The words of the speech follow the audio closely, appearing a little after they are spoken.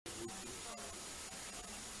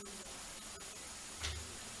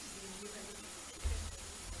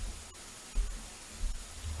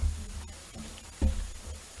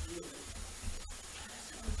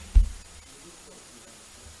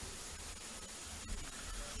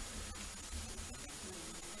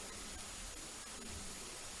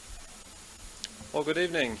Well, good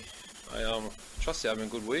evening. I trust you're having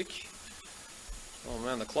a good week. Oh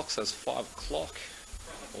man, the clock says 5 o'clock.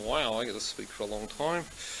 Wow, I get to speak for a long time.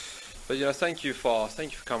 But thank you for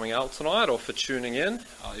coming out tonight or for tuning in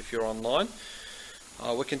if you're online.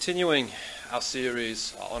 We're continuing our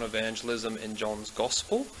series on evangelism in John's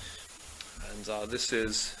Gospel, and this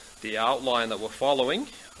is the outline that we're following.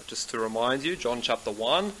 Just to remind you, John chapter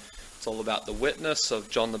 1, it's all about the witness of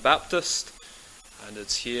John the Baptist, and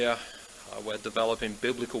it's here we're developing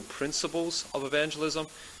biblical principles of evangelism.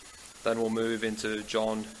 Then we'll move into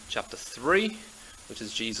John chapter 3, which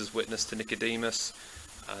is Jesus' witness to Nicodemus,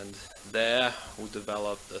 and there we'll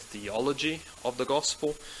develop the theology of the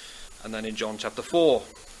gospel. And then in John chapter 4,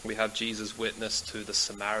 we have Jesus' witness to the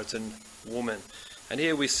Samaritan woman. And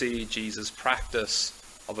here we see Jesus' practice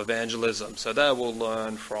of evangelism. So there we'll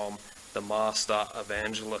learn from the master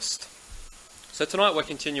evangelist. So tonight we're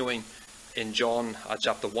continuing in John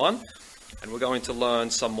chapter 1, and we're going to learn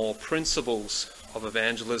some more principles of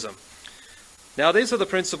evangelism. Now these are the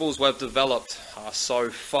principles we've developed so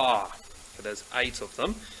far. So there's 8 of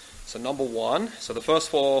them. So number 1, so the first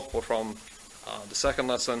 4 were from the second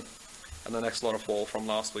lesson, and the next lot of 4 from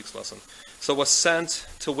last week's lesson. So we're sent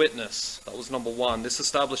to witness. That was number 1. This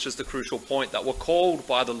establishes the crucial point that we're called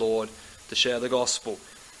by the Lord to share the gospel.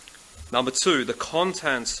 Number 2, the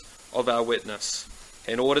content of our witness.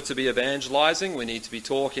 In order to be evangelizing, we need to be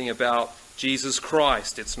talking about Jesus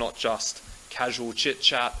Christ. It's not just casual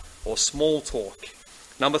chit-chat or small talk.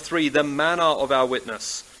 Number 3, the manner of our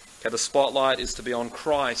witness. Okay, the spotlight is to be on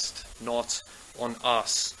Christ, not on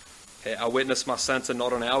us. Okay, our witness must center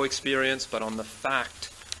not on our experience, but on the fact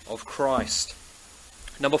of Christ.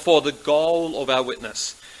 Number 4, the goal of our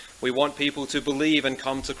witness. We want people to believe and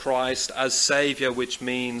come to Christ as Savior, which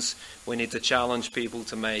means we need to challenge people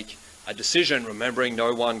to make a decision, remembering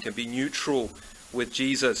no one can be neutral with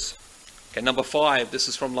Jesus. Okay, number 5, this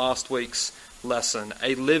is from last week's lesson,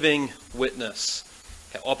 a living witness.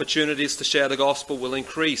 Okay, opportunities to share the gospel will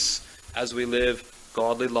increase as we live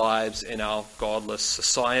godly lives in our godless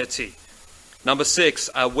society. Number 6,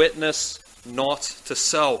 a witness not to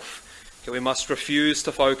self. Okay, we must refuse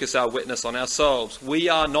to focus our witness on ourselves. We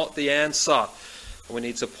are not the answer. We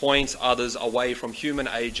need to point others away from human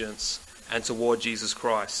agents and toward Jesus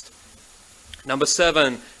Christ. Number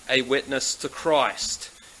 7, a witness to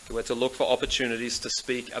Christ. Okay, we're to look for opportunities to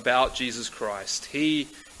speak about Jesus Christ. He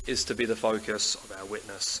is to be the focus of our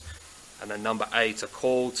witness. And then number 8, a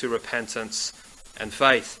call to repentance and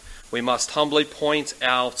faith. We must humbly point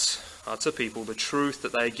out to people the truth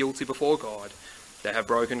that they are guilty before God, they have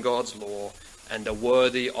broken God's law, and are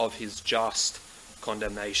worthy of his just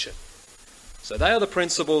condemnation. So they are the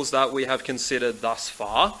principles that we have considered thus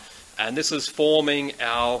far, and this is forming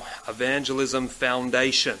our evangelism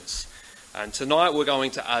foundations. And tonight we're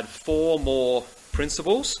going to add 4 more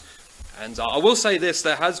principles. And I will say this,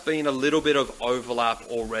 there has been a little bit of overlap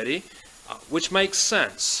already, which makes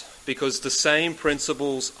sense, because the same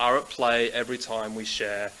principles are at play every time we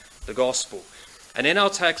share the gospel. And in our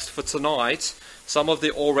text for tonight, some of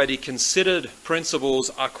the already considered principles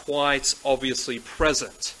are quite obviously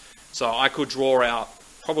present. So I could draw out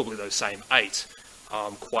probably those same 8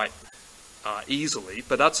 quite easily,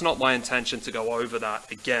 but that's not my intention to go over that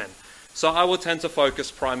again. So I will tend to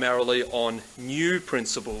focus primarily on new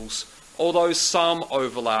principles, although some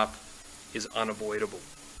overlap is unavoidable.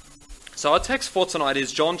 So our text for tonight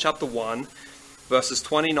is John chapter 1, verses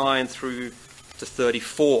 29 through to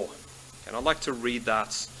 34. And I'd like to read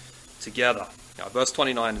that together. Now, verse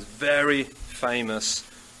 29 is a very famous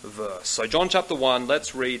verse. So John chapter 1,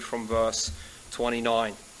 let's read from verse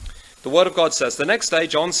 29. The word of God says, "The next day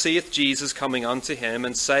John seeth Jesus coming unto him,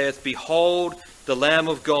 and saith, Behold, the Lamb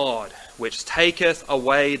of God, which taketh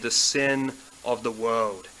away the sin of the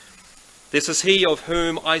world. This is he of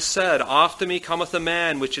whom I said, After me cometh a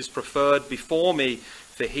man which is preferred before me,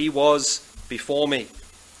 for he was before me.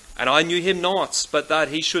 And I knew him not, but that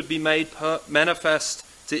he should be made manifest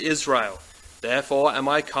to Israel. Therefore am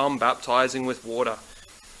I come baptizing with water.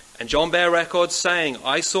 And John bare record, saying,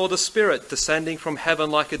 I saw the Spirit descending from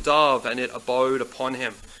heaven like a dove, and it abode upon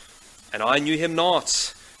him. And I knew him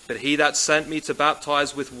not, but he that sent me to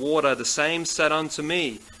baptize with water, the same said unto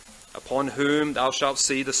me, Upon whom thou shalt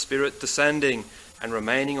see the Spirit descending and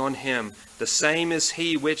remaining on him, the same is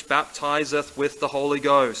he which baptizeth with the Holy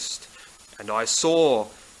Ghost. And I saw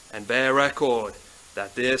and bear record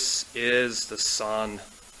that this is the Son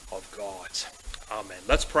of God." Amen.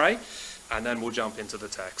 Let's pray, and then we'll jump into the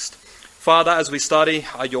text. Father, as we study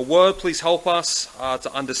your word, please help us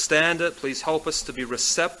to understand it. Please help us to be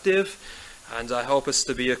receptive, and help us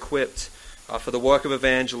to be equipped for the work of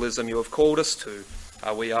evangelism you have called us to.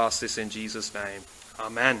 We ask this in Jesus' name.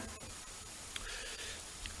 Amen.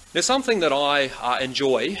 Now, something that I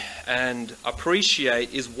enjoy and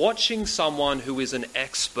appreciate is watching someone who is an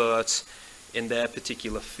expert in their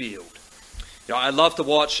particular field. You know, I love to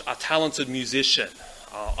watch a talented musician.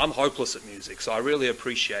 I'm hopeless at music, so I really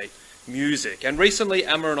appreciate music. And recently,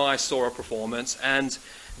 Emma and I saw a performance, and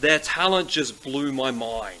their talent just blew my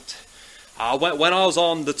mind. When I was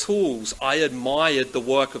on the tools, I admired the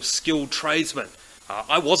work of skilled tradesmen.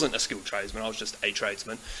 I wasn't a skilled tradesman, I was just a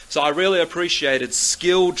tradesman. So I really appreciated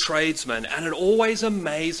skilled tradesmen, and it always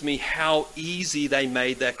amazed me how easy they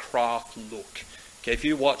made their craft look. Okay, if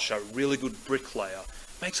you watch a really good bricklayer,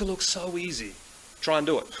 it makes it look so easy. Try and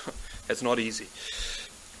do it. It's not easy.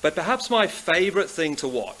 But perhaps my favorite thing to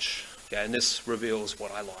watch, okay, and this reveals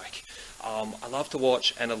what I like, I love to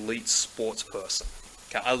watch an elite sports person.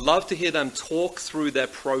 Okay, I love to hear them talk through their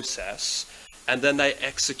process, and then they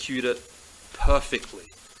execute it perfectly.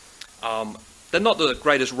 They're not the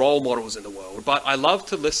greatest role models in the world, but I love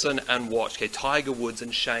to listen and watch. Okay, Tiger Woods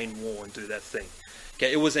and Shane Warne do their thing.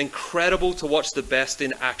 Okay, it was incredible to watch the best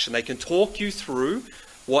in action. They can talk you through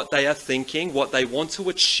what they are thinking, what they want to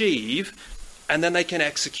achieve, and then they can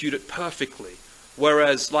execute it perfectly.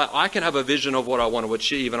 Whereas, like, I can have a vision of what I want to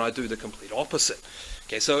achieve, and I do the complete opposite.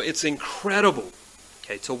 Okay, so it's incredible,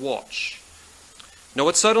 okay, to watch. Now,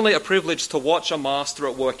 it's certainly a privilege to watch a master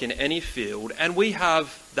at work in any field, and we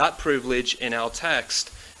have that privilege in our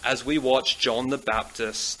text as we watch John the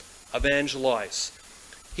Baptist evangelize.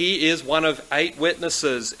 He is one of 8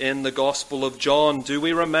 witnesses in the Gospel of John. Do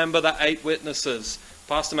we remember the 8 witnesses?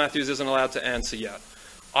 Pastor Matthews isn't allowed to answer yet.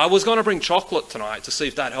 I was going to bring chocolate tonight to see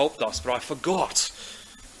if that helped us, but I forgot.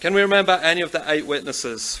 Can we remember any of the 8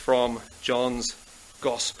 witnesses from John's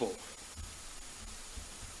Gospel?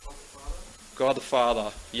 God the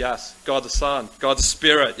Father, yes. God the Son, God the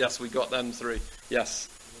Spirit, yes, we got them 3, yes.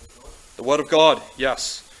 The Word of God,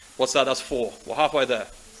 yes. What's that? That's 4. We're halfway there.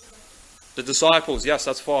 The disciples, yes,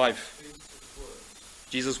 that's 5.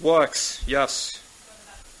 Jesus works, yes.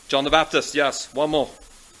 John the Baptist, yes. One more.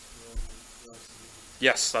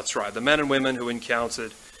 Yes, that's right. The men and women who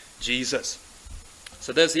encountered Jesus.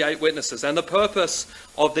 So there's the 8 witnesses. And the purpose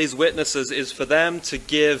of these witnesses is for them to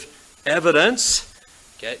give evidence,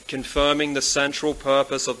 confirming the central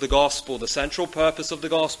purpose of the gospel. The central purpose of the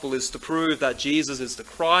gospel is to prove that Jesus is the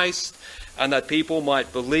Christ and that people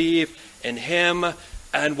might believe in him.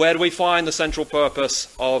 And where do we find the central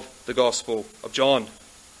purpose of the gospel of John?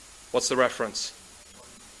 What's the reference?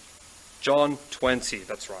 John 20,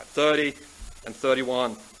 that's right, 30 and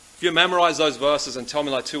 31. If you memorize those verses and tell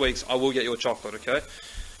me like 2 weeks, I will get you a chocolate, okay?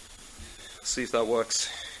 See if that works.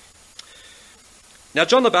 Now,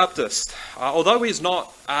 John the Baptist, although he's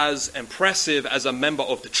not as impressive as a member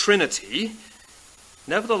of the Trinity,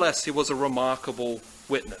 nevertheless, he was a remarkable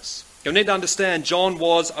witness. You need to understand, John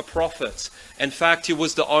was a prophet. In fact, he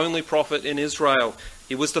was the only prophet in Israel.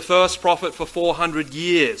 He was the first prophet for 400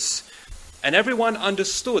 years. And everyone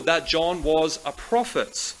understood that John was a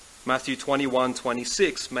prophet. Matthew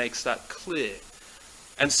 21:26 makes that clear.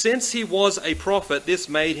 And since he was a prophet, this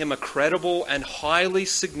made him a credible and highly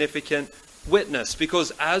significant witness,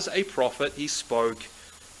 because as a prophet he spoke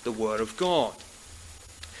the word of God.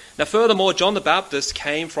 Now furthermore, John the Baptist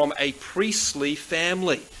came from a priestly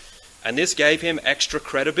family, and this gave him extra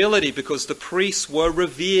credibility because the priests were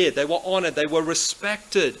revered, they were honored, they were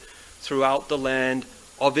respected throughout the land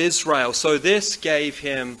of Israel. So this gave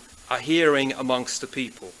him a hearing amongst the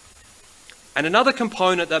people. And another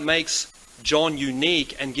component that makes John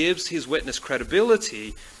unique and gives his witness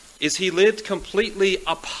credibility is he lived completely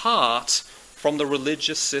apart from the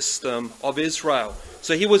religious system of Israel.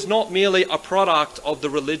 So he was not merely a product of the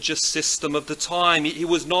religious system of the time. He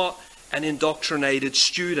was not an indoctrinated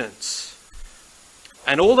student.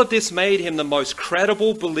 And all of this made him the most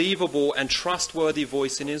credible, believable, and trustworthy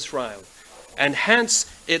voice in Israel. And hence,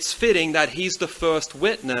 it's fitting that he's the first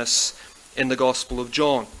witness in the Gospel of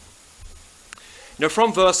John. Now,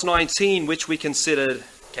 from verse 19, which we considered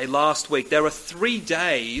last week, there are 3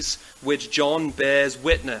 days which John bears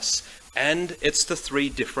witness, and it's to 3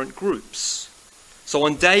 different groups. So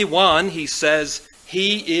on day 1, he says,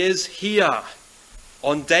 he is here.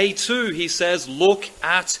 On day 2, he says, look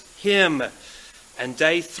at him. And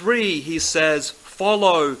day 3, he says,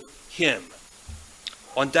 follow him.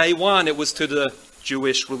 On day 1, it was to the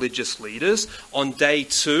Jewish religious leaders. On day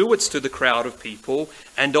 2, it's to the crowd of people.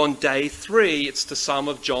 And on day 3, it's to some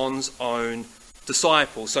of John's own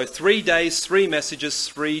disciples. So 3 days, 3 messages,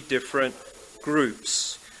 3 different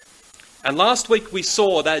groups. And last week we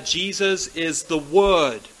saw that Jesus is the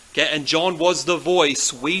Word Okay, and John was the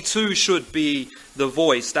voice. We too should be the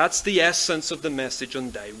voice. That's the essence of the message on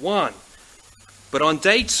day one. But on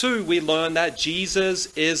day two, we learn that Jesus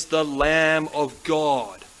is the Lamb of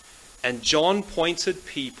God. And John pointed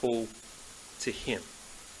people to him.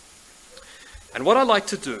 And what I like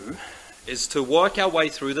to do is to work our way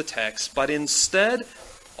through the text, but instead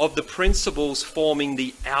of the principles forming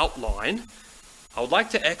the outline, I would like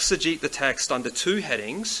to exegete the text under two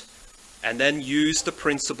headings and then use the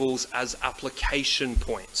principles as application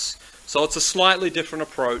points. So it's a slightly different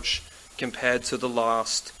approach compared to the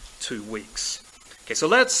last 2 weeks. Okay, so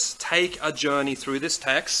let's take a journey through this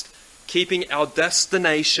text, keeping our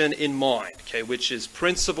destination in mind, okay, which is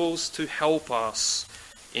principles to help us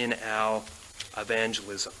in our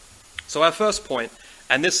evangelism. So our first point,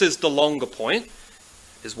 and this is the longer point,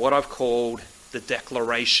 is what I've called the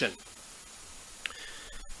declaration.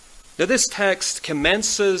 Now this text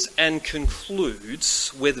commences and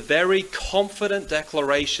concludes with very confident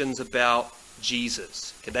declarations about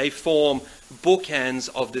Jesus. Okay, they form bookends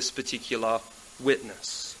of this particular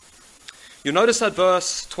witness. You'll notice that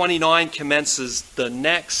verse 29 commences the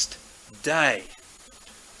next day.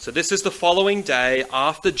 So this is the following day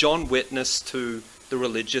after John witnessed to the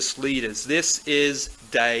religious leaders. This is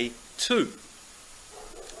day 2.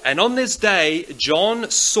 And on this day, John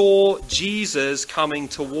saw Jesus coming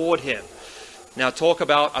toward him. Now talk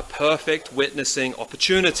about a perfect witnessing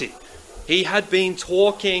opportunity. He had been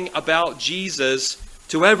talking about Jesus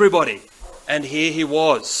to everybody, and here he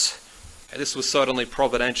was. And this was certainly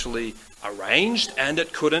providentially arranged, and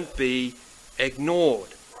it couldn't be ignored.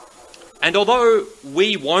 And although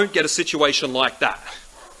we won't get a situation like that,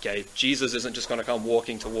 okay, Jesus isn't just going to come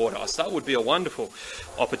walking toward us. That would be a wonderful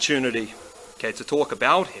opportunity, okay, to talk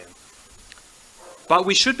about him. But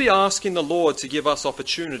we should be asking the Lord to give us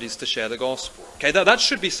opportunities to share the gospel. Okay, that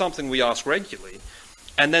should be something we ask regularly.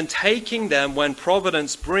 And then taking them when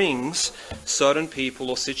providence brings certain people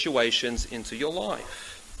or situations into your life.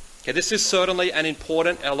 Okay, this is certainly an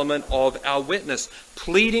important element of our witness,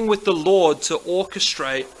 pleading with the Lord to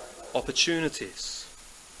orchestrate opportunities.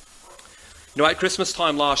 You know, at Christmas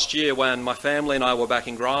time last year, when my family and I were back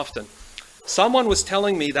in Grafton, someone was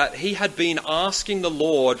telling me that he had been asking the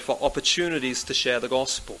Lord for opportunities to share the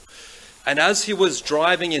gospel. And as he was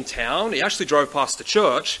driving in town, he actually drove past the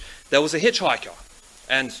church, there was a hitchhiker,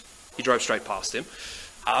 and he drove straight past him.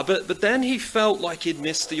 But then he felt like he'd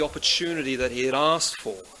missed the opportunity that he had asked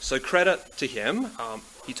for. So credit to him,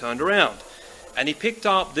 he turned around and he picked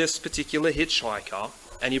up this particular hitchhiker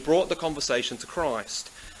and he brought the conversation to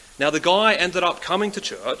Christ. Now the guy ended up coming to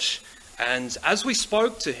church, and as we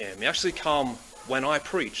spoke to him, he actually came when I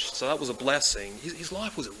preached, so that was a blessing. His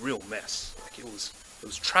life was a real mess. Like it was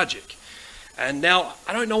tragic. And now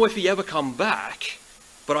I don't know if he ever come back,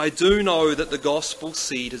 but I do know that the gospel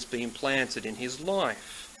seed has been planted in his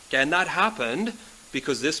life. Okay, and that happened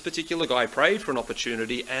because this particular guy prayed for an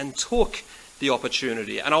opportunity and took the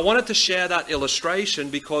opportunity. And I wanted to share that illustration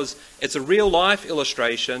because it's a real life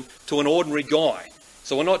illustration to an ordinary guy.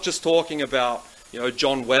 So we're not just talking about,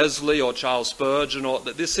 John Wesley or Charles Spurgeon, or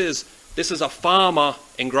that this is a farmer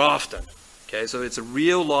in Grafton. Okay, so it's a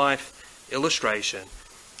real life illustration.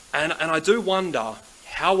 And I do wonder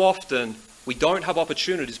how often we don't have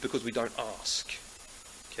opportunities because we don't ask.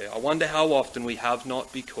 Okay, I wonder how often we have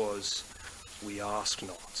not because we ask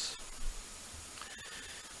not.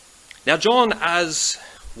 Now John, as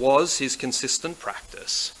was his consistent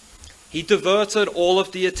practice, he diverted all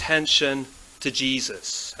of the attention to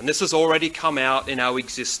Jesus. And this has already come out in our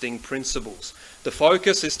existing principles. The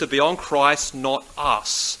focus is to be on Christ, not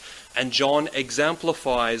us. And John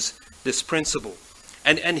exemplifies this principle.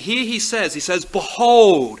 And here he says,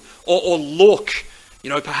 behold, or look.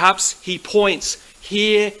 Perhaps he points,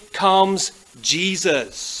 here comes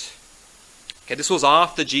Jesus. Okay, this was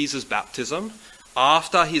after Jesus' baptism,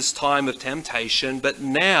 after his time of temptation, but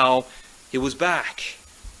now he was back.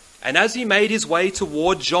 And as he made his way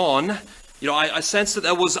toward John, I sensed that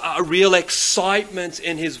there was a real excitement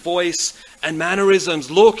in his voice and mannerisms.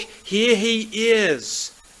 Look, here he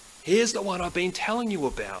is. Here's the one I've been telling you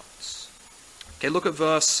about. Okay, look at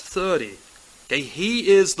verse 30. Okay, he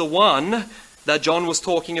is the one that John was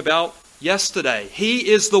talking about yesterday. He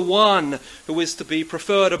is the one who is to be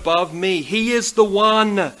preferred above me. He is the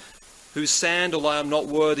one whose sandal I am not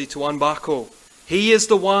worthy to unbuckle. He is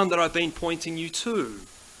the one that I've been pointing you to.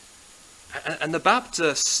 And the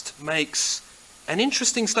Baptist makes an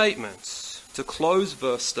interesting statement to close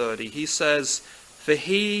verse 30. He says, for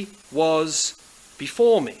he was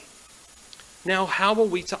before me. Now, how are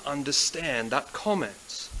we to understand that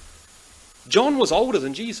comment? John was older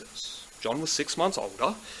than Jesus. John was 6 months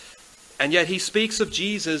older. And yet he speaks of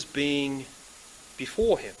Jesus being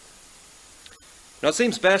before him. Now it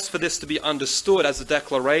seems best for this to be understood as a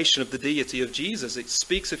declaration of the deity of Jesus. It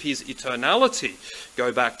speaks of his eternality.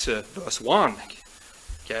 Go back to verse 1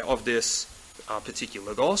 of this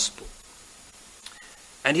particular gospel.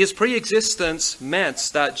 And his pre-existence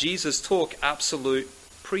meant that Jesus took absolute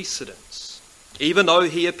precedence, even though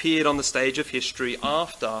he appeared on the stage of history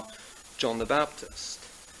after John the Baptist.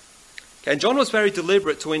 And John was very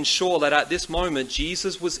deliberate to ensure that at this moment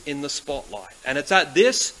Jesus was in the spotlight. And it's at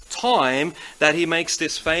this time that he makes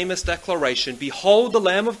this famous declaration, "Behold the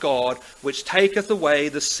Lamb of God, which taketh away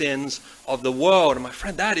the sins of the world." And my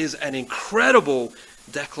friend, that is an incredible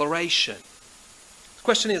declaration. The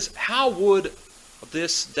question is, how would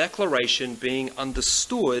this declaration being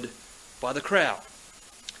understood by the crowd?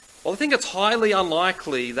 Well, I think it's highly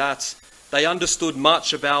unlikely that they understood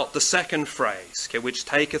much about the second phrase, which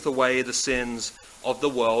taketh away the sins of the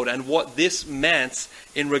world, and what this meant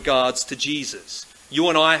in regards to Jesus. You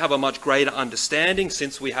and I have a much greater understanding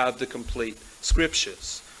since we have the complete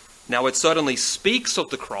scriptures. Now, it certainly speaks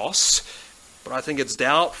of the cross, but I think it's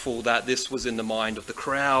doubtful that this was in the mind of the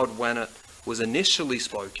crowd when it was initially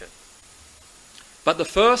spoken. But the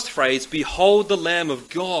first phrase, "Behold the Lamb of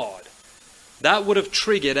God," that would have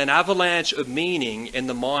triggered an avalanche of meaning in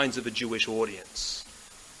the minds of a Jewish audience.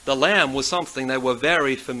 The lamb was something they were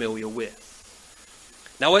very familiar with.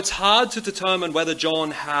 Now, it's hard to determine whether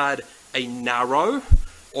John had a narrow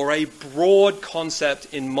or a broad concept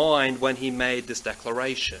in mind when he made this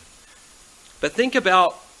declaration. But think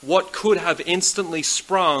about what could have instantly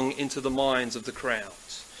sprung into the minds of the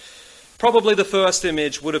crowds. Probably the first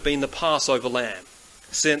image would have been the Passover lamb,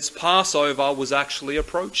 since Passover was actually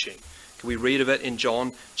approaching. We read of it in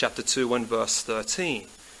John chapter 2 and verse 13.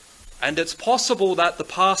 And it's possible that the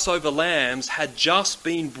Passover lambs had just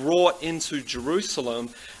been brought into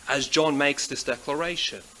Jerusalem as John makes this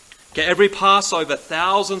declaration. Every Passover,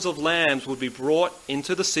 thousands of lambs would be brought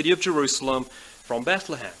into the city of Jerusalem from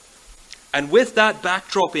Bethlehem. And with that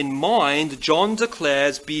backdrop in mind, John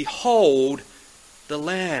declares, "Behold the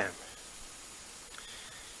Lamb."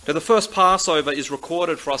 Now, the first Passover is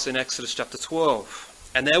recorded for us in Exodus chapter 12.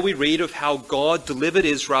 And there we read of how God delivered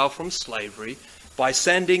Israel from slavery by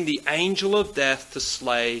sending the angel of death to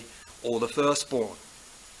slay all the firstborn.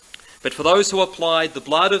 But for those who applied the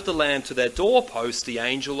blood of the lamb to their doorpost, the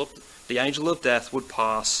angel of death would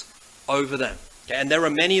pass over them. And there are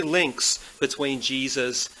many links between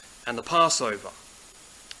Jesus and the Passover.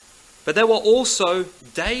 But there were also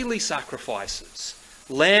daily sacrifices.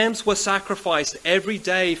 Lambs were sacrificed every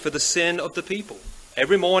day for the sin of the people,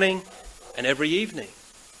 every morning and every evening.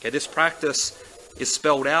 This practice is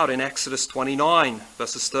spelled out in Exodus 29,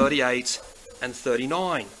 verses 38 and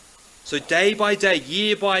 39. So day by day,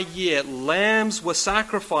 year by year, lambs were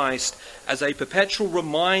sacrificed as a perpetual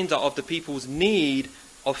reminder of the people's need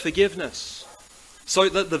of forgiveness. So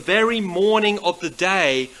that the very morning of the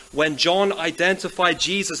day when John identified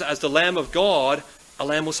Jesus as the Lamb of God, a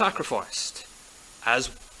lamb was sacrificed, as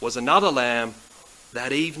was another lamb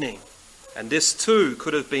that evening. And this too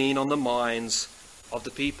could have been on the minds of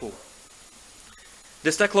the people.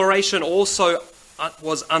 This declaration also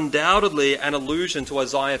was undoubtedly an allusion to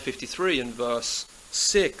Isaiah 53 in verse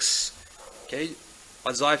 6.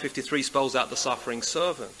 Isaiah 53 spells out the suffering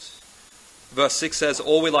servant. Verse 6 says,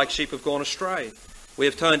 "All we like sheep have gone astray. We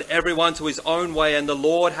have turned everyone to his own way, and the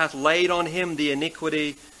Lord hath laid on him the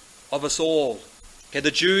iniquity of us all."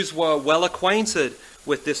 The Jews were well acquainted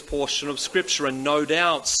with this portion of Scripture, and no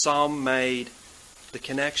doubt some made the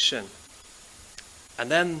connection. And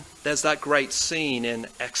then there's that great scene in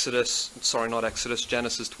Genesis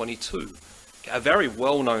 22. A very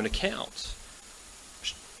well-known account.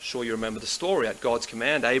 I'm sure you remember the story. At God's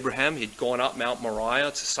command, Abraham, he'd gone up Mount Moriah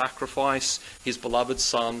to sacrifice his beloved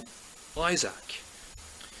son, Isaac.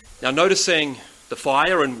 Now, noticing the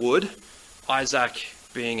fire and wood, Isaac,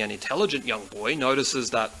 being an intelligent young boy, notices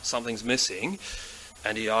that something's missing,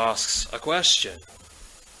 and he asks a question.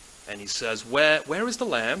 And he says, where is the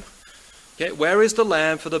lamb? Where is the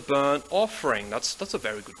lamb for the burnt offering? That's a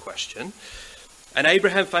very good question. And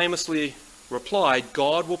Abraham famously replied,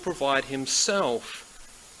 "God will provide himself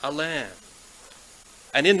a lamb."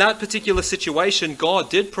 And in that particular situation, God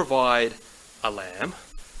did provide a lamb.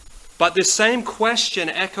 But this same question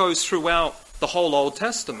echoes throughout the whole Old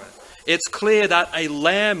Testament. It's clear that a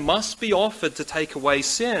lamb must be offered to take away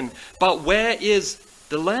sin. But where is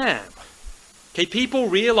the lamb? People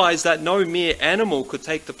realized that no mere animal could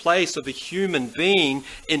take the place of a human being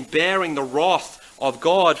in bearing the wrath of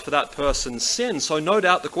God for that person's sin. So no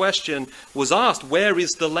doubt the question was asked, where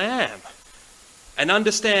is the lamb? And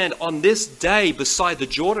understand, on this day beside the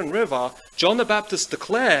Jordan River, John the Baptist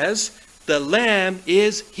declares, the Lamb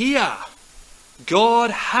is here.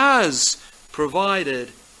 God has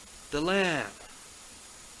provided the Lamb.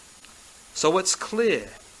 So it's clear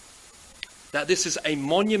that this is a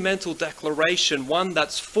monumental declaration, one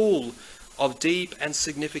that's full of deep and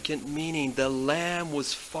significant meaning. The Lamb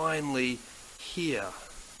was finally here.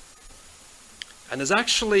 And there's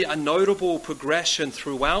actually a notable progression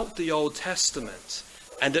throughout the Old Testament,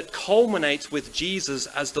 and it culminates with Jesus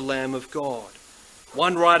as the Lamb of God.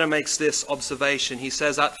 One writer makes this observation. He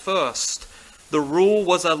says, at first, the rule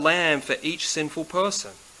was a lamb for each sinful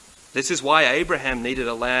person. This is why Abraham needed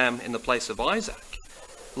a lamb in the place of Isaac.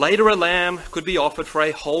 Later, a lamb could be offered for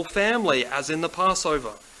a whole family, as in the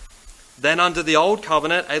Passover. Then under the Old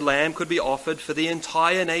Covenant, a lamb could be offered for the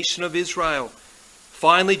entire nation of Israel.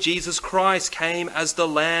 Finally, Jesus Christ came as the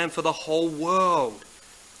Lamb for the whole world.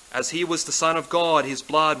 As he was the Son of God, his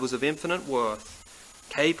blood was of infinite worth,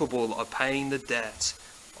 capable of paying the debt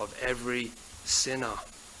of every sinner.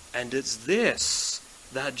 And it's this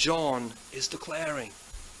that John is declaring.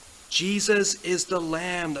 Jesus is the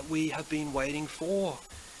Lamb that we have been waiting for.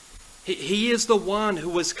 He is the one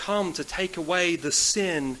who has come to take away the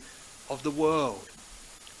sin of the world.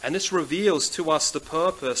 And this reveals to us the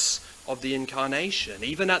purpose of the incarnation.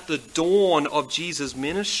 Even at the dawn of Jesus'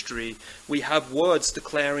 ministry, we have words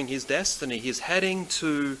declaring his destiny. He's heading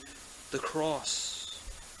to the cross.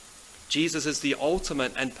 Jesus is the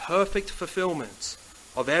ultimate and perfect fulfillment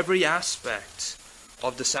of every aspect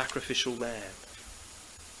of the sacrificial lamb.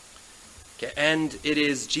 Okay, and it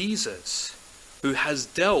is Jesus who has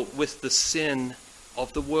dealt with the sin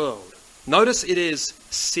of the world. Notice it is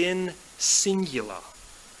sin singular,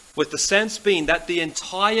 with the sense being that the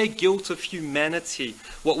entire guilt of humanity,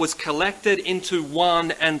 what was collected into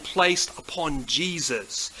one and placed upon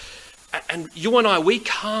Jesus. And you and I, we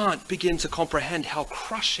can't begin to comprehend how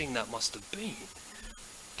crushing that must have been.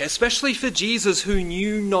 Okay, especially for Jesus, who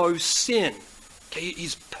knew no sin. Okay,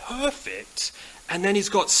 he's perfect, and then he's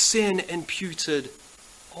got sin imputed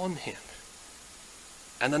on him.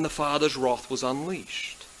 And then the Father's wrath was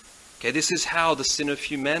unleashed. Okay, this is how the sin of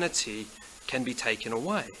humanity can be taken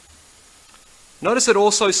away. Notice it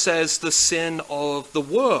also says the sin of the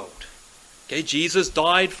world. Okay, Jesus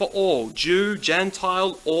died for all, Jew,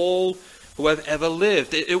 Gentile, all who have ever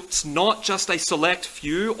lived. It's not just a select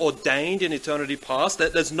few ordained in eternity past.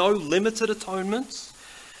 There's no limited atonements.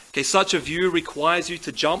 Okay, such a view requires you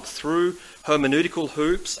to jump through hermeneutical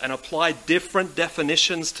hoops and apply different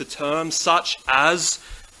definitions to terms such as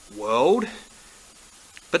world.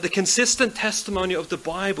 But the consistent testimony of the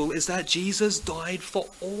Bible is that Jesus died for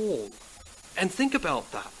all. And think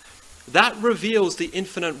about that. That reveals the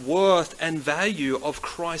infinite worth and value of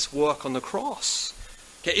Christ's work on the cross.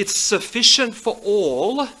 Okay, it's sufficient for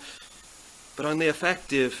all, but only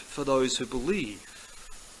effective for those who believe.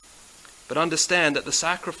 But understand that the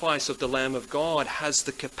sacrifice of the Lamb of God has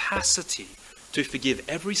the capacity to forgive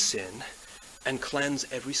every sin and cleanse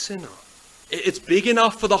every sinner. It's big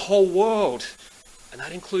enough for the whole world. And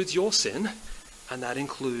that includes your sin, and that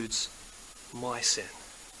includes my sin.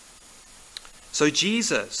 So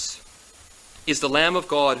Jesus is the Lamb of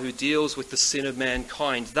God who deals with the sin of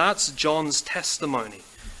mankind. That's John's testimony.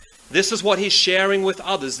 This is what he's sharing with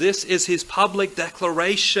others. This is his public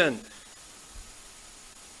declaration.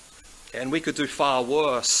 And we could do far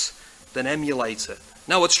worse than emulate it.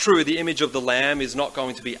 Now, it's true, the image of the Lamb is not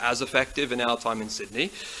going to be as effective in our time in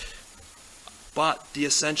Sydney. But the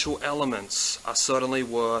essential elements are certainly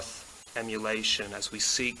worth emulation as we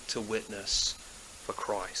seek to witness for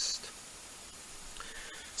Christ.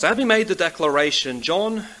 So having made the declaration,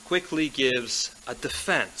 John quickly gives a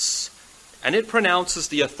defense, and it pronounces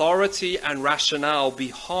the authority and rationale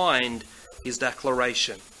behind his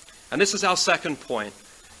declaration. And this is our second point,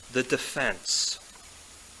 the defense.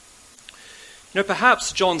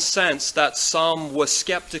 Perhaps John sensed that some were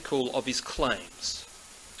skeptical of his claims.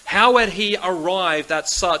 How had he arrived at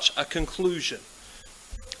such a conclusion?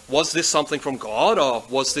 Was this something from God, or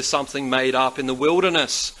was this something made up in the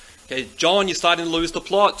wilderness? Okay, John, you're starting to lose the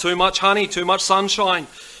plot. Too much honey, too much sunshine.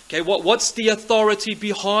 Okay, what's the authority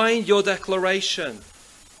behind your declaration?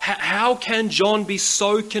 How can John be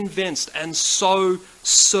so convinced and so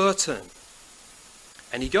certain?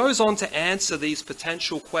 And he goes on to answer these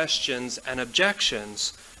potential questions and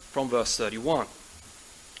objections from verse 31.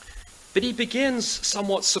 But he begins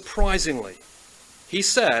somewhat surprisingly. He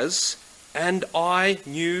says, "And I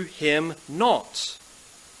knew him not."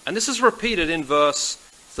 And this is repeated in verse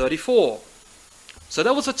 34. So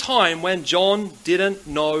there was a time when John didn't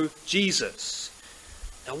know Jesus.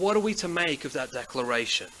 Now what are we to make of that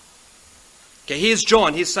declaration? Okay, here's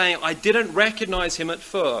John. He's saying, I didn't recognize him at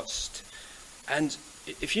first. And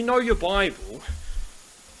if you know your Bible,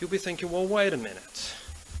 you'll be thinking, well, wait a minute.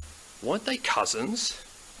 Weren't they cousins?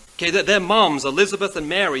 Okay, their mums, Elizabeth and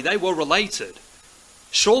Mary, they were related.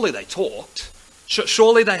 Surely they talked.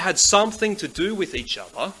 Surely they had something to do with each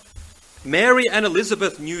other. Mary and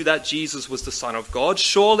Elizabeth knew that Jesus was the Son of God.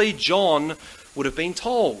 Surely John would have been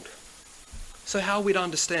told. So how are we to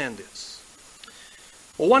understand this?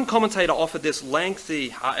 Well, one commentator offered this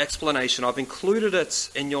lengthy explanation. I've included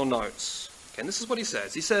it in your notes. Okay, and this is what he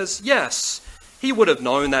says. He says, yes, he would have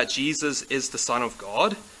known that Jesus is the Son of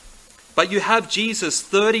God, but you have Jesus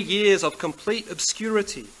 30 years of complete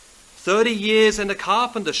obscurity, 30 years in a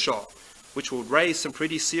carpenter shop, which would raise some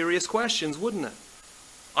pretty serious questions, wouldn't it?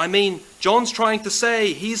 I mean, John's trying to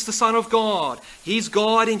say he's the Son of God. He's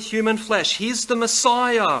God in human flesh. He's the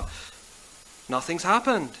Messiah. Nothing's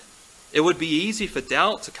happened. It would be easy for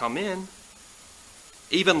doubt to come in.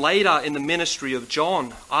 Even later in the ministry of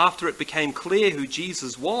John, after it became clear who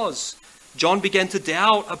Jesus was, John began to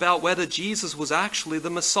doubt about whether Jesus was actually the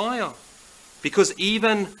Messiah. Because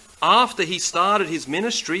even after he started his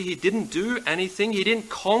ministry, he didn't do anything. He didn't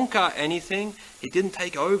conquer anything. He didn't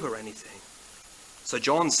take over anything. So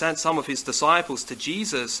John sent some of his disciples to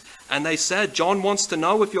Jesus, and they said, John wants to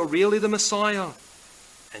know if you're really the Messiah.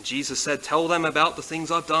 And Jesus said, tell them about the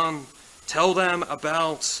things I've done. Tell them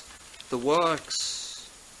about the works.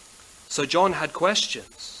 So John had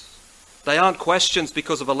questions. They aren't questions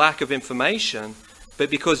because of a lack of information, but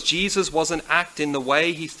because Jesus wasn't acting the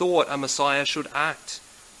way he thought a Messiah should act.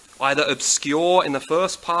 Either obscure in the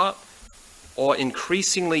first part, or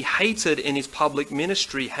increasingly hated in his public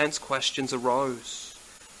ministry, hence questions arose.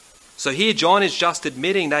 So here John is just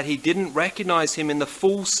admitting that he didn't recognize him in the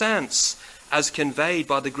full sense as conveyed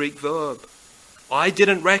by the Greek verb. I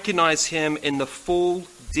didn't recognize him in the full,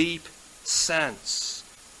 deep sense.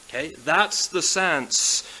 Okay, that's the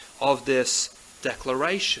sense of this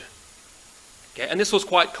declaration. Okay, and this was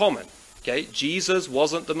quite common. Okay, Jesus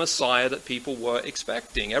wasn't the Messiah that people were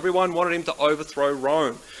expecting. Everyone wanted him to overthrow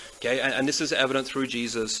Rome. Okay, and this is evident through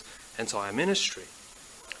Jesus' entire ministry.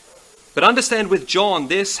 But understand, with John,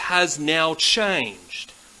 this has now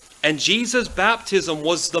changed. And Jesus' baptism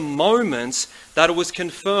was the moment that it was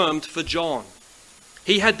confirmed for John.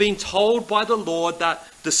 He had been told by the Lord that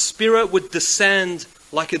the Spirit would descend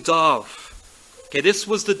like a dove. Okay, this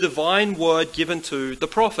was the divine word given to the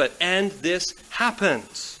prophet, and this happened.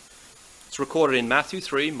 It's recorded in Matthew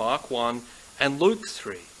 3, Mark 1, and Luke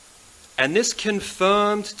 3. And this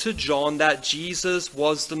confirmed to John that Jesus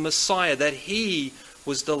was the Messiah, that he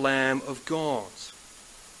was the Lamb of God.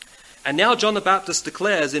 And now John the Baptist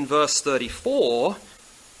declares in verse 34,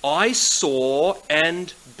 I saw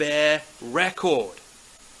and bear record.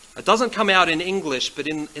 It doesn't come out in English, but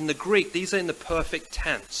in the Greek, these are in the perfect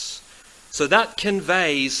tense. So that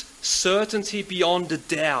conveys certainty beyond a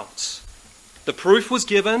doubt. The proof was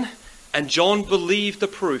given, and John believed the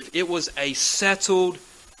proof. It was a settled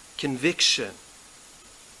conviction.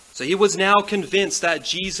 So he was now convinced that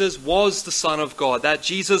Jesus was the Son of God, that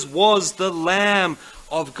Jesus was the Lamb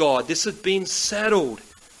of God. This had been settled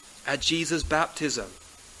at Jesus' baptism.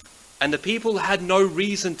 And the people had no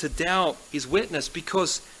reason to doubt his witness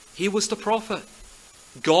because he was the prophet.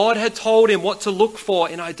 God had told him what to look for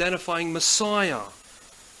in identifying Messiah.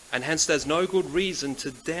 And hence there's no good reason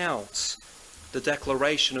to doubt the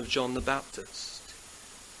declaration of John the Baptist.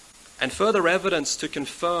 And further evidence to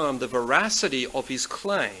confirm the veracity of his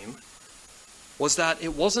claim was that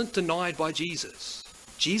it wasn't denied by Jesus.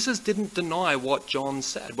 Jesus didn't deny what John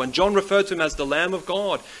said. When John referred to him as the Lamb of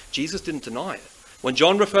God, Jesus didn't deny it. When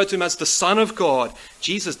John referred to him as the Son of God,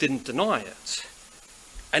 Jesus didn't deny it.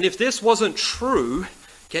 And if this wasn't true,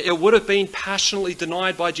 okay, it would have been passionately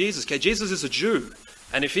denied by Jesus. Okay, Jesus is a Jew,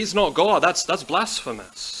 and if he's not God, that's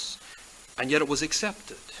blasphemous. And yet it was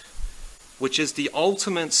accepted, which is the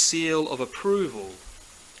ultimate seal of approval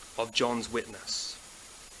of John's witness.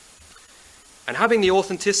 And having the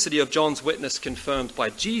authenticity of John's witness confirmed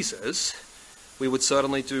by Jesus, we would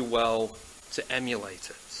certainly do well to emulate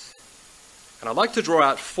it. And I'd like to draw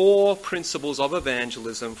out 4 principles of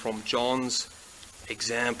evangelism from John's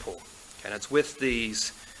example. And it's with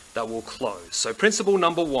these that we'll close. So principle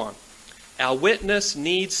number 1, our witness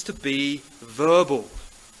needs to be verbal.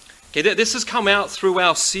 Okay, this has come out through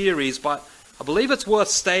our series, but I believe it's worth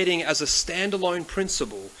stating as a standalone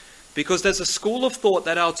principle because there's a school of thought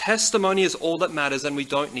that our testimony is all that matters and we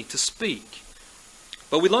don't need to speak.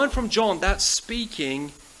 But we learn from John that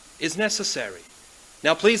speaking is necessary.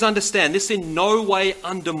 Now please understand, this in no way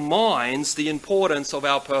undermines the importance of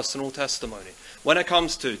our personal testimony. When it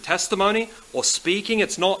comes to testimony or speaking,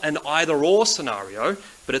 it's not an either-or scenario,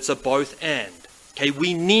 but it's a both-and. Okay,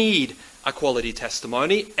 we need a quality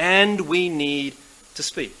testimony and we need to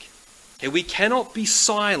speak. Okay, we cannot be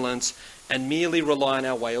silent and merely rely on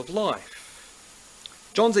our way of life.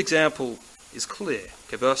 John's example is clear.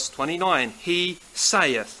 Okay, verse 29, he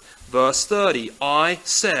saith. Verse 30, I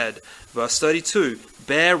said. Verse 32,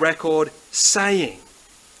 bear record saying.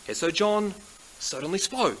 Okay, so John certainly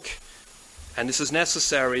spoke. And this is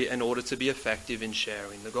necessary in order to be effective in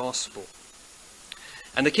sharing the gospel.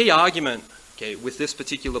 And the key argument with this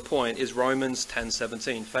particular point is Romans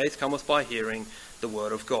 10:17. Faith cometh by hearing the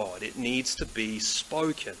word of God. It needs to be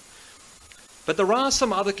spoken. But there are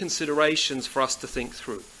some other considerations for us to think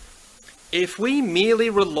through. If we merely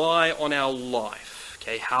rely on our life,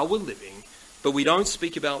 how we're living, but we don't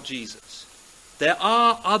speak about Jesus, there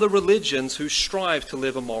are other religions who strive to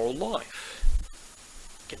live a moral life.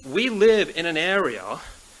 We live in an area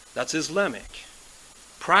that's Islamic.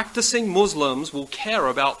 Practicing Muslims will care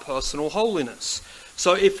about personal holiness.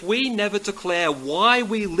 So if we never declare why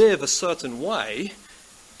we live a certain way,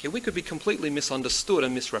 we could be completely misunderstood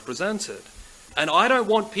and misrepresented. And I don't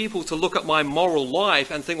want people to look at my moral life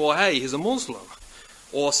and think, well, hey, he's a Muslim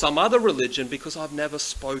or some other religion because I've never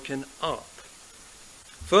spoken up.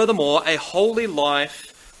 Furthermore, a holy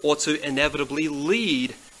life ought to inevitably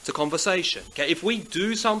lead to conversation. If we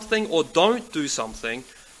do something or don't do something,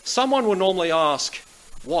 someone will normally ask,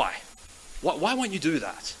 why? Why won't you do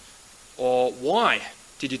that? Or why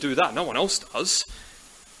did you do that? No one else does.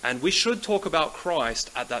 And we should talk about Christ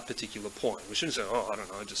at that particular point. We shouldn't say, oh, I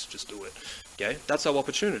don't know, just do it. That's our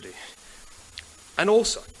opportunity. And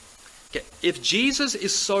also, if Jesus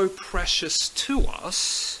is so precious to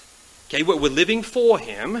us, we're living for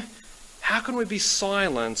him, how can we be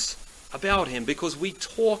silent about him? Because we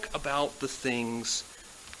talk about the things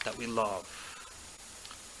that we love.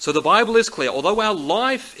 So the Bible is clear. Although our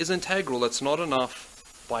life is integral, it's not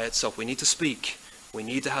enough by itself. We need to speak. We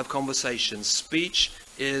need to have conversations. Speech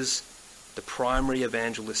is the primary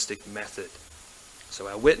evangelistic method. So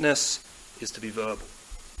our witness is to be verbal.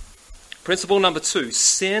 Principle number 2,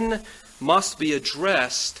 sin must be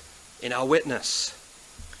addressed in our witness.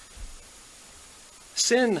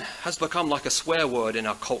 Sin has become like a swear word in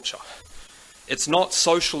our culture. It's not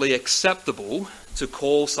socially acceptable to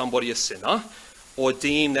call somebody a sinner or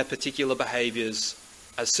deem their particular behaviors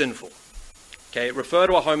as sinful. Refer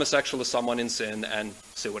to a homosexual as someone in sin and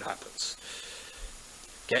see what happens.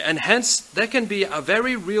 And hence, there can be a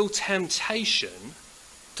very real temptation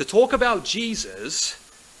to talk about Jesus,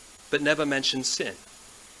 but never mention sin.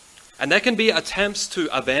 And there can be attempts to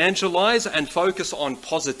evangelize and focus on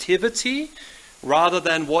positivity rather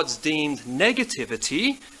than what's deemed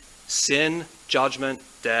negativity, sin, judgment,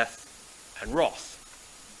 death, and wrath.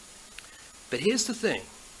 But here's the thing.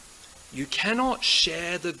 You cannot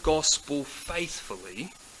share the gospel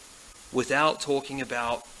faithfully without talking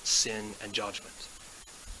about sin and judgment.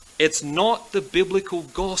 It's not the biblical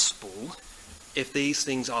gospel if these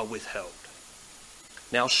things are withheld.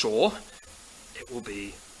 Now, sure, it will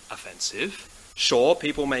be offensive. Sure,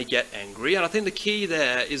 people may get angry. And I think the key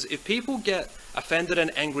there is if people get offended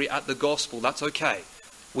and angry at the gospel, that's okay.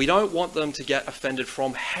 We don't want them to get offended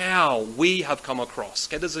from how we have come across.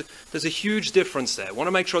 There's a huge difference there. We want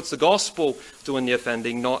to make sure it's the gospel doing the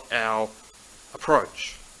offending, not our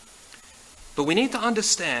approach. But we need to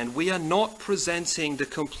understand we are not presenting the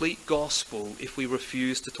complete gospel if we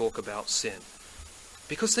refuse to talk about sin.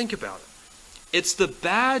 Because think about it. It's the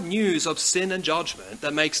bad news of sin and judgment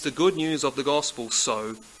that makes the good news of the gospel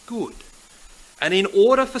so good. And in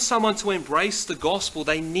order for someone to embrace the gospel,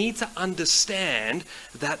 they need to understand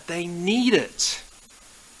that they need it.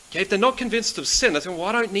 If they're not convinced of sin, they think, well,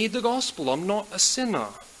 I don't need the gospel. I'm not a sinner.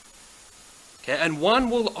 And one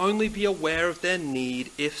will only be aware of their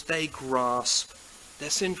need if they grasp their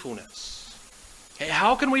sinfulness.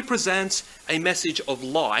 How can we present a message of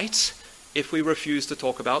light if we refuse to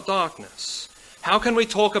talk about darkness? How can we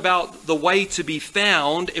talk about the way to be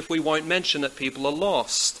found if we won't mention that people are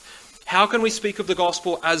lost? How can we speak of the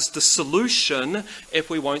gospel as the solution if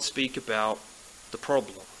we won't speak about the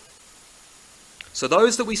problem? So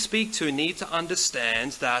those that we speak to need to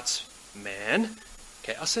understand that man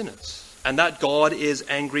are sinners and that God is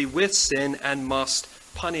angry with sin and must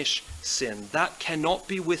punish sin. That cannot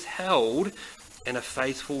be withheld in a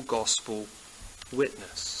faithful gospel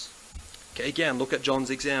witness. Again, look at John's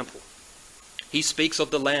example. He speaks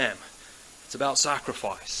of the lamb. It's about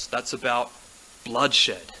sacrifice. That's about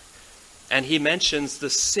bloodshed. And he mentions the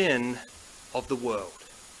sin of the world.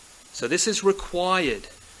 So this is required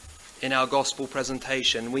in our gospel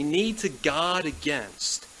presentation. We need to guard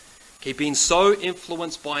against Okay, being so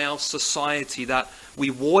influenced by our society that we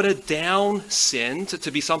water down sin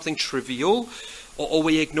to be something trivial, or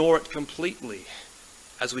we ignore it completely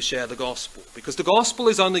as we share the gospel. Because the gospel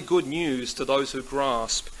is only good news to those who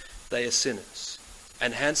grasp they are sinners.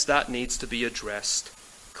 And hence that needs to be addressed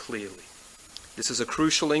clearly. This is a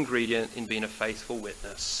crucial ingredient in being a faithful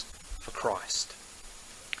witness for Christ.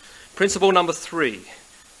 Principle number 3,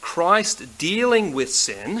 Christ dealing with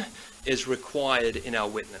sin is required in our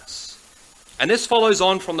witness. And this follows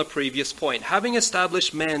on from the previous point. Having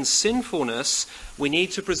established man's sinfulness, we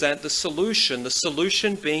need to present the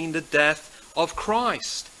solution being the death of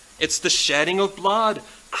Christ. It's the shedding of blood.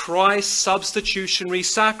 Christ's substitutionary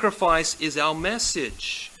sacrifice is our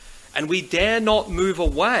message. And we dare not move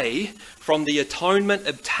away from the atonement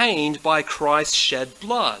obtained by Christ's shed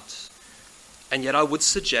blood. And yet I would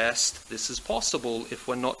suggest this is possible if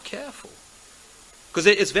we're not careful. Because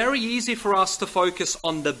it is very easy for us to focus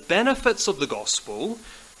on the benefits of the gospel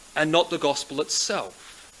and not the gospel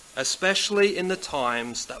itself, especially in the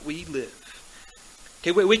times that we live.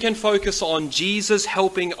 Okay, we can focus on Jesus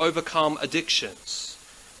helping overcome addictions.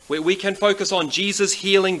 We can focus on Jesus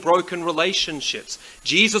healing broken relationships.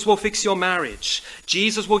 Jesus will fix your marriage.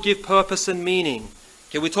 Jesus will give purpose and meaning.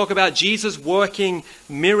 Okay, we talk about Jesus working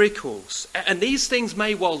miracles. And these things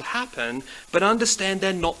may well happen, but understand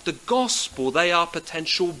they're not the gospel. They are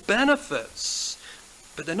potential benefits.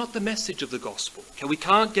 But they're not the message of the gospel. Okay, we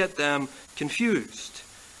can't get them confused.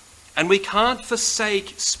 And we can't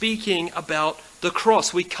forsake speaking about the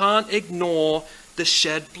cross. We can't ignore the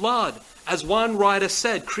shed blood. As one writer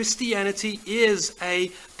said, Christianity is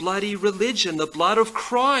a bloody religion. The blood of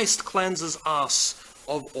Christ cleanses us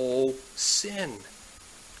of all sin.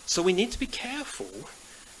 So we need to be careful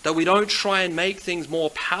that we don't try and make things more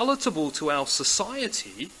palatable to our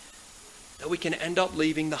society, that we can end up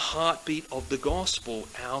leaving the heartbeat of the gospel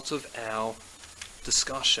out of our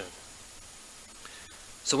discussion.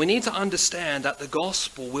 So we need to understand that the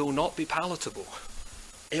gospel will not be palatable.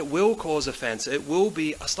 It will cause offense. It will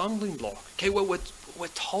be a stumbling block. Okay, we're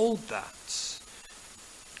told that.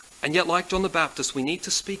 And yet, like John the Baptist, we need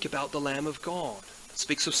to speak about the Lamb of God. It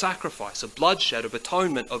speaks of sacrifice, of bloodshed, of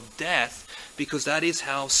atonement, of death, because that is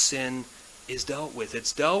how sin is dealt with.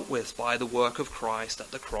 It's dealt with by the work of Christ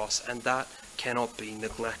at the cross, and that cannot be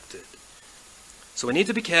neglected. So we need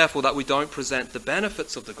to be careful that we don't present the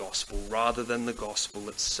benefits of the gospel rather than the gospel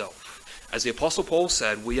itself. As the Apostle Paul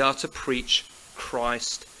said, we are to preach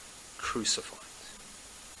Christ crucified.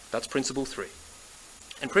 That's principle 3.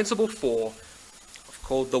 And principle 4,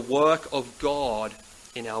 called the work of God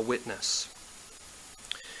in our witness.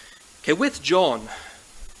 Okay, with John,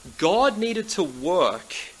 God needed to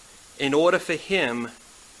work in order for him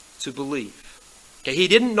to believe. Okay, he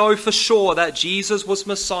didn't know for sure that Jesus was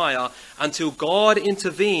Messiah until God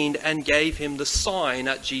intervened and gave him the sign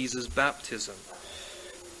at Jesus' baptism.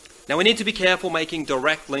 Now we need to be careful making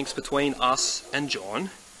direct links between us and John,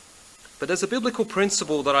 but there's a biblical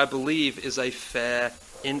principle that I believe is a fair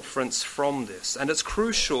inference from this, and it's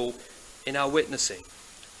crucial in our witnessing.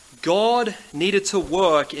 God needed to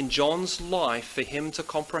work in John's life for him to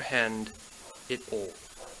comprehend it all.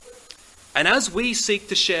 And as we seek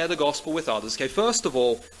to share the gospel with others, okay, first of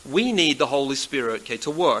all, we need the Holy Spirit, okay,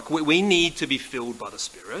 to work. We need to be filled by the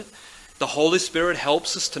Spirit. The Holy Spirit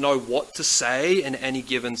helps us to know what to say in any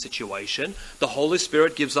given situation. The Holy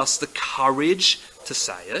Spirit gives us the courage to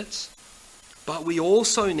say it. But we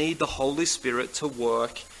also need the Holy Spirit to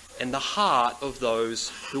work in the heart of those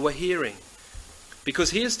who are hearing.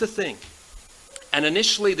 Because here's the thing, and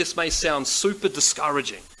initially this may sound super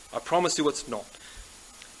discouraging. I promise you it's not.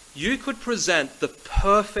 You could present the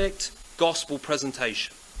perfect gospel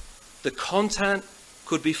presentation. The content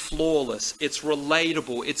could be flawless. It's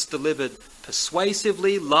relatable. It's delivered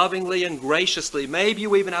persuasively, lovingly, and graciously. Maybe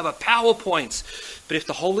you even have a PowerPoint. But if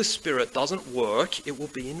the Holy Spirit doesn't work, it will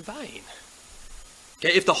be in vain.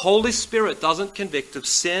 Okay, if the Holy Spirit doesn't convict of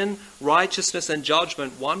sin, righteousness, and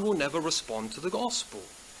judgment, one will never respond to the gospel.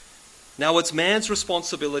 Now, it's man's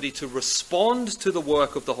responsibility to respond to the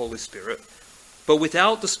work of the Holy Spirit, but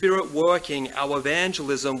without the Spirit working, our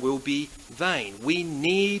evangelism will be vain. We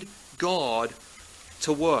need God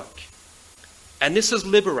to work. And this is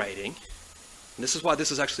liberating, and this is why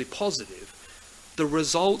this is actually positive. The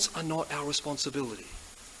results are not our responsibility.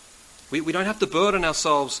 We don't have to burden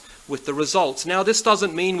ourselves with the results. Now, this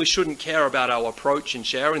doesn't mean we shouldn't care about our approach in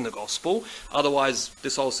sharing the gospel. Otherwise,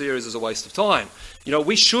 this whole series is a waste of time. You know,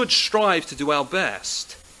 we should strive to do our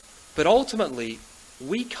best. But ultimately,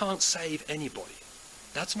 we can't save anybody.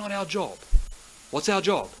 That's not our job. What's our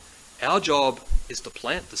job? Our job is to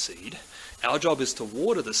plant the seed. Our job is to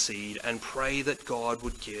water the seed and pray that God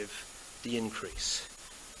would give the increase.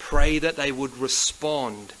 Pray that they would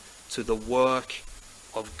respond to the work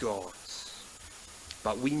of God.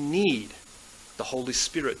 But we need the Holy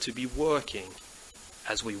Spirit to be working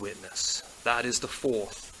as we witness. That is the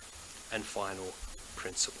fourth and final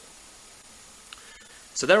principle.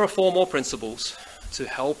 So there are 4 more principles to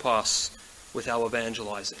help us with our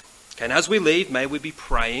evangelizing. Okay, and as we leave, may we be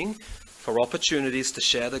praying for opportunities to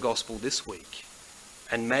share the gospel this week.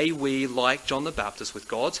 And may we, like John the Baptist, with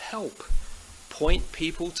God's help, point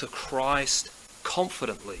people to Christ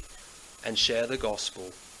confidently and share the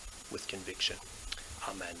gospel with conviction.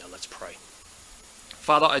 Amen. Now let's pray.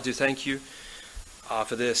 Father, I do thank you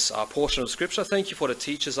for this portion of Scripture. Thank you for what it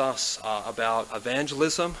teaches us about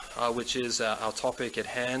evangelism, which is our topic at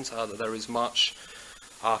hand. That there is much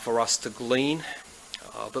for us to glean.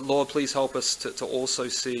 But Lord, please help us to also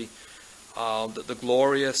see the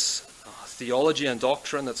glorious theology and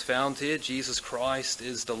doctrine that's found here. Jesus Christ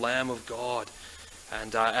is the Lamb of God,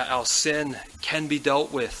 and our sin can be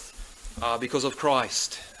dealt with because of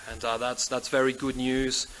Christ. And that's very good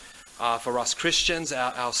news for us Christians.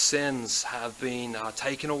 Our sins have been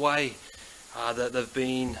taken away, that they've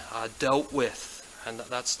been dealt with, and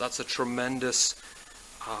that's a tremendous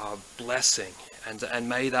blessing. And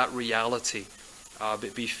may that reality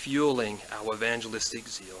be fueling our evangelistic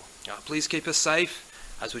zeal. Please keep us safe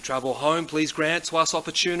as we travel home. Please grant to us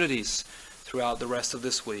opportunities throughout the rest of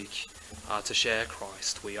this week to share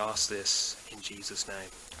Christ. We ask this in Jesus' name.